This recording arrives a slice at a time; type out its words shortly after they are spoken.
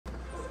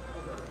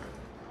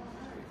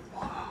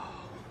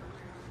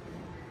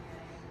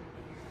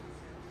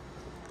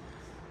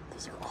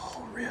Those are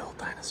all real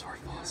dinosaur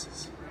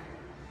fossils.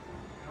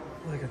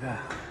 Look at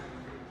that.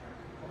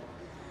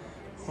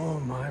 Oh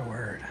my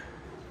word.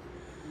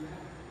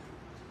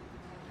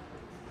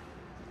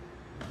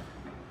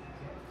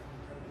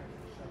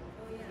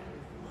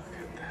 Look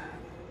at that.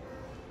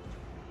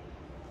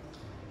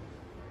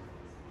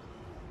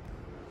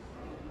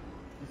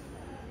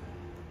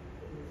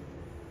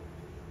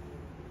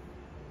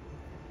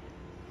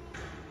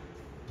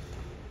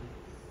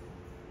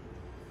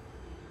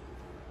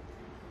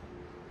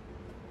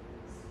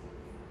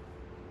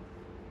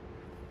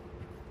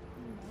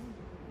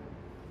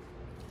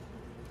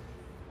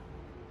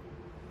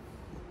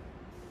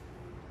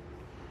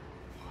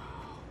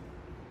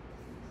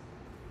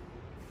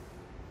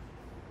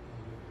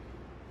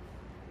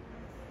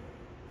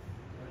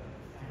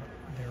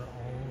 They're all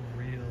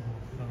real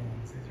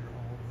bones. These are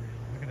all real.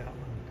 Look at that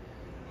one.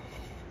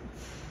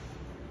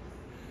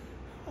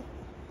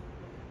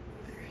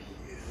 They're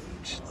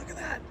huge. Look at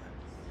that.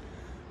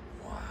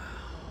 Wow.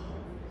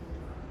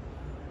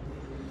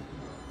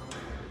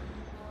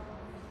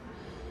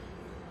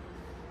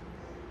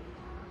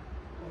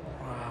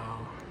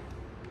 Wow.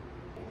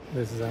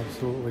 This is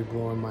absolutely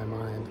blowing my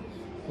mind.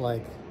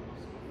 Like,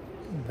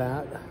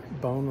 that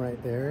bone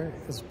right there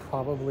is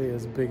probably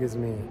as big as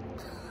me.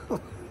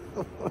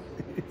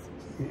 It's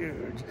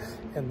huge.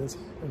 And this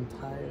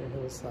entire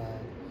hillside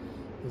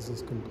is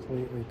just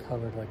completely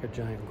covered like a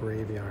giant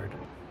graveyard.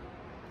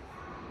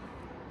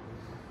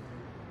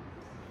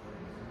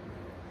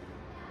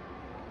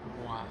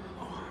 Wow.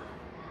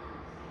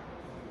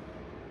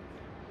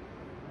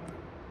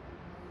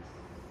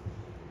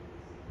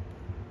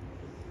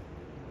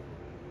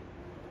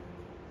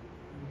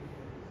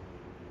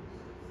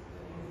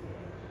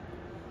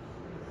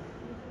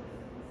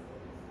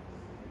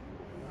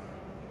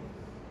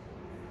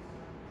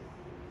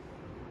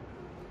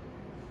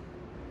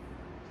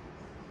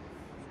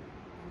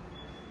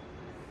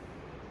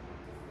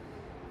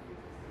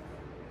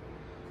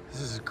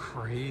 This is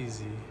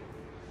crazy.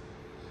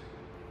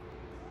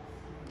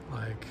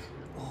 Like,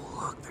 oh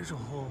look, there's a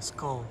whole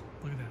skull.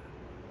 Look at that.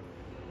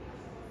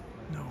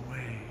 No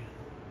way.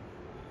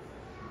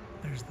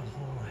 There's the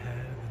whole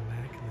head, the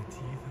neck, and the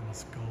teeth, and the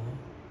skull.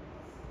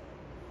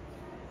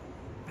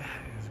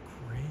 That is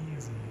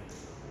crazy.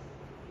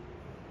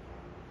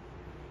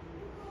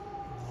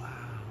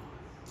 Wow.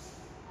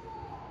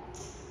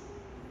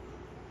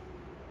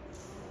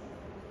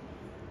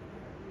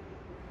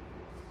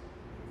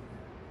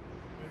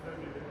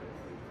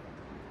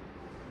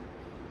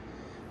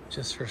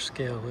 Just for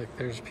scale, look,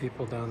 there's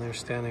people down there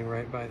standing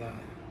right by that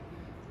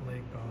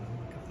leg bone.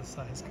 Look at the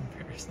size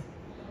comparison.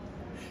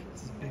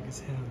 It's as big as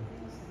him.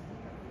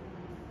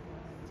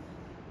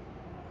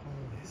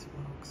 Holy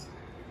smokes.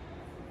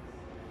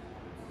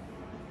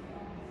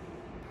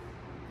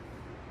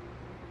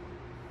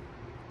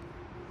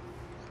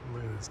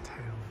 Look at this tail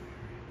here.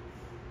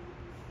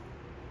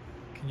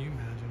 Can you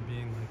imagine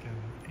being like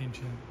an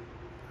ancient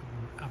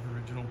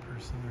Aboriginal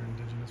person or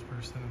indigenous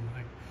person and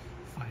like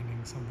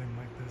finding something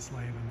like this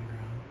laying on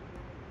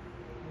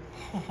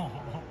the ground?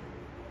 Oh.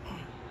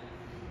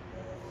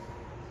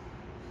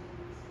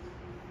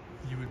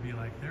 You would be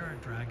like, there are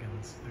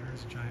dragons,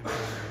 there's giant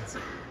dragons.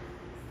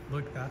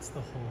 Look, that's the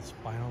whole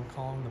spinal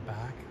column, the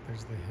back.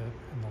 There's the hip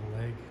and the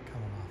leg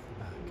coming off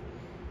the back.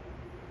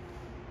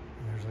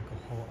 And there's like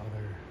a whole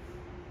other,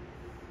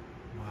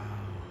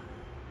 wow.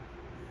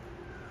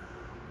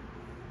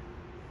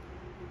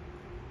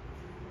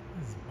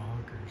 This is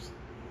bonkers.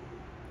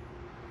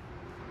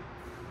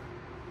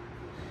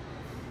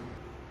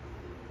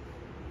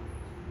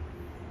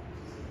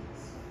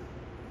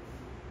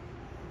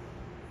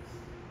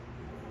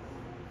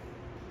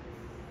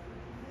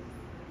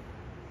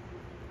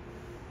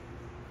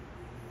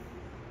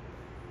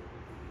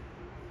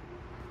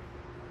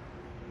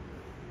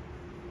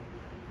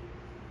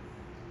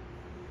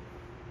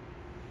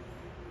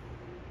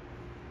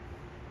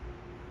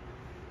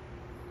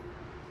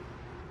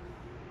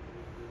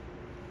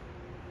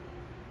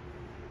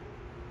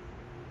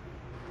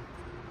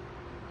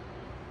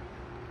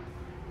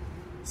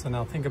 So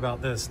now think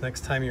about this.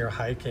 Next time you're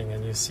hiking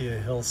and you see a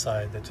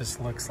hillside that just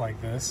looks like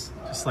this,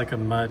 just like a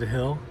mud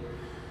hill,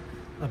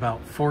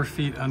 about 4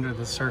 feet under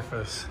the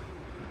surface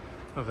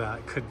of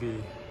that could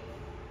be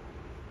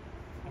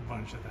a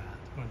bunch of that,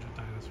 a bunch of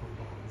dinosaur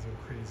bones and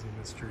crazy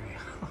mystery.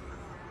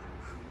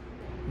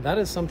 That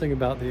is something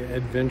about the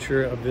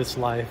adventure of this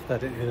life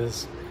that it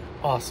is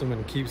awesome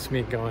and keeps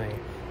me going,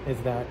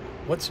 is that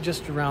what's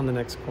just around the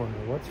next corner,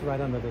 what's right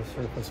under the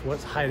surface,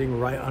 what's hiding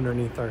right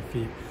underneath our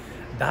feet.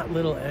 That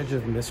little edge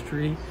of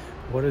mystery,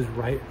 what is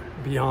right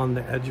beyond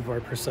the edge of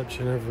our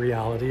perception of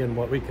reality and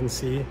what we can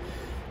see,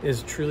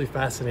 is truly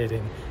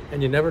fascinating.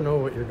 And you never know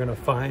what you're gonna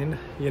find.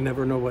 You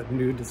never know what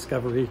new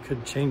discovery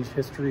could change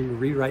history,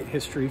 rewrite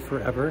history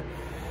forever.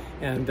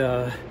 And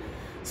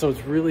so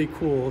it's really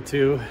cool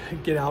to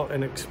get out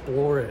and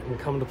explore it and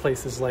come to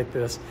places like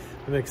this.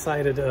 I'm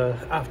excited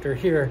after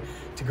here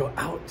to go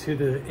out to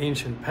the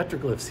ancient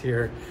petroglyphs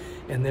here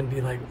and then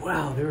be like,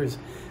 wow, there was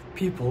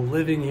people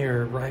living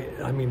here, right?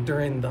 I mean,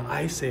 during the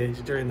Ice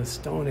Age, during the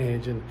Stone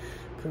Age, and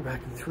clear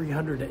back in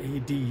 300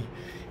 AD,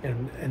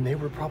 and they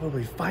were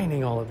probably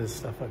finding all of this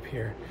stuff up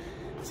here.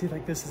 See,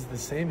 like this is the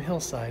same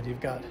hillside. You've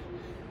got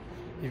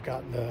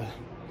the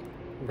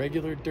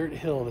regular dirt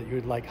hill that you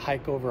would like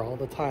hike over all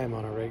the time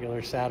on a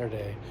regular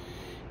Saturday,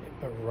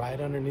 but right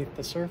underneath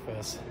the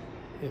surface,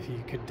 if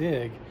you could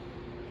dig,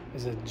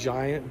 is a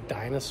giant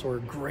dinosaur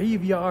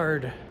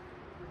graveyard.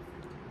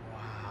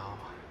 Wow.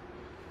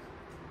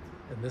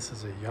 And this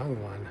is a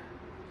young one.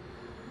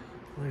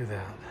 Look at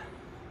that.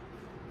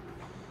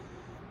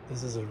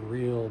 This is a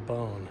real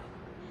bone.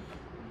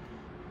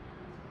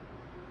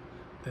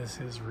 This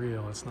is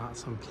real. It's not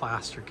some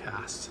plaster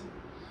cast.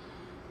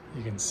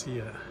 You can see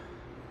it.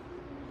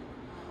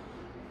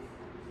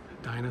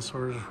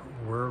 Dinosaurs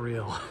were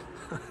real.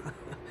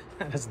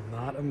 That is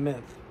not a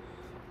myth.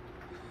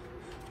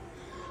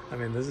 I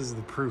mean, this is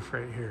the proof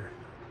right here.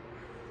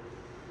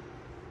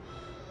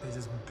 They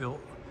just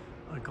built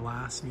a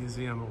glass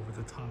museum over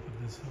the top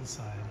of this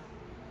hillside,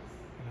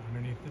 and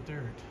underneath the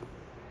dirt,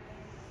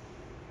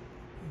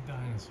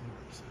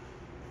 dinosaurs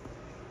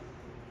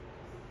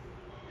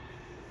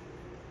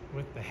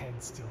with the head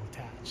still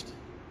attached.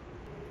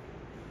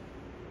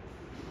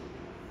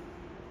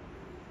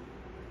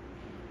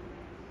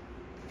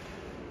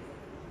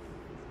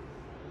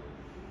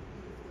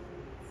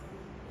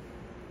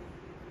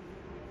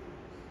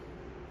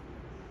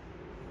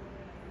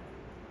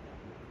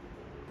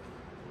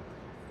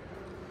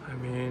 I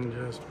mean,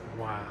 just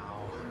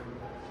wow.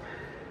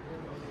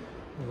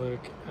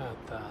 Look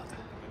at that.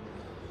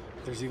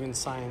 There's even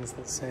signs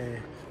that say,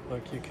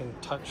 look, you can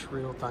touch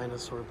real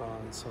dinosaur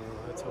bones, so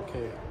it's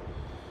okay.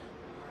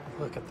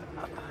 Look at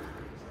that.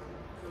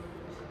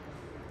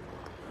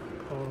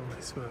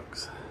 Holy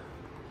smokes.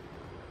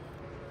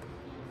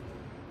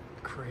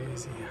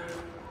 Crazy.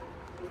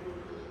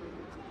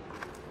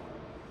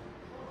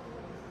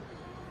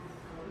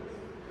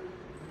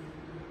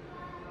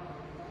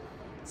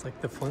 It's like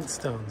the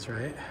Flintstones,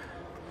 right?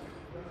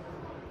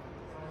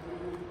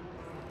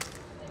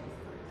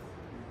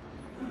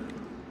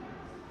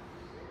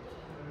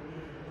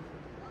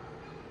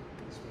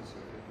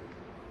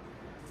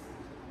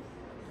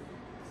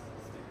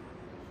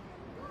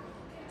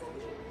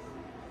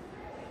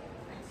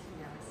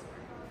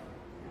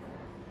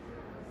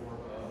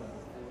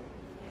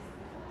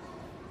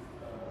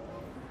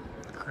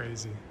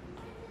 Crazy.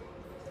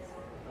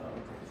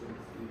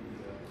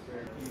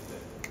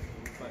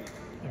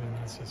 I mean,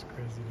 that's just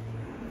crazy to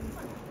me.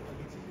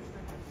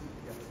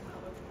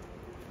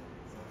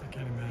 I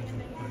can't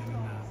imagine finding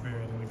that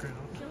buried in the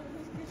ground.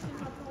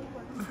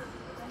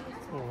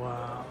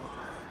 Wow.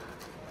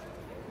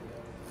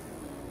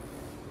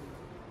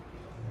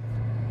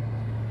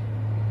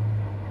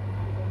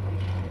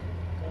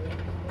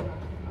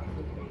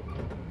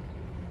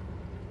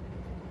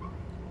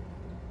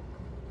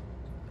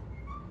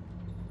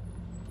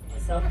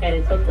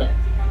 Self-guided booklet.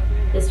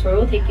 This tour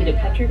will take you to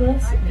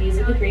petroglyphs, views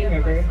of the Green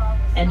River,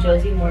 and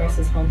Josie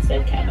Morris's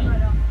homestead cabin.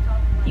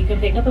 You can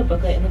pick up a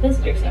booklet in the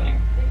visitor center.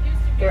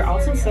 There are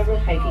also several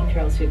hiking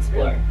trails to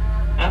explore.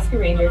 Ask a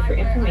ranger for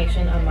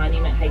information on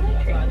monument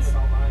hiking trails.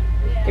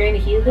 During the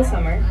heat of the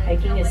summer,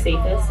 hiking is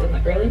safest in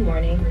the early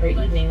morning or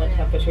evening when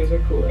temperatures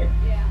are cooler.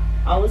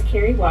 Always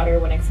carry water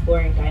when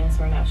exploring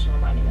Dinosaur National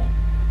Monument.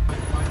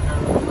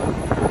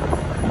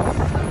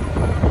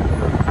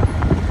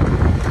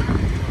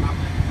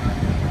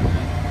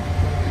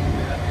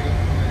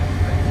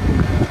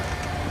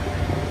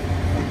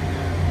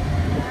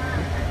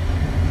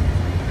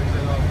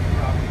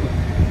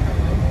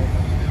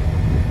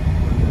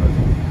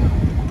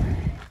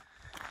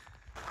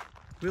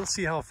 We'll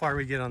see how far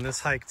we get on this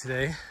hike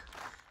today.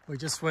 We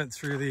just went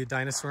through the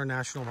Dinosaur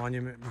National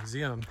Monument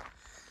Museum,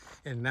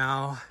 and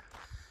now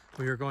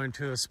we are going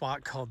to a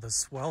spot called the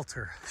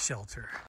Swelter Shelter.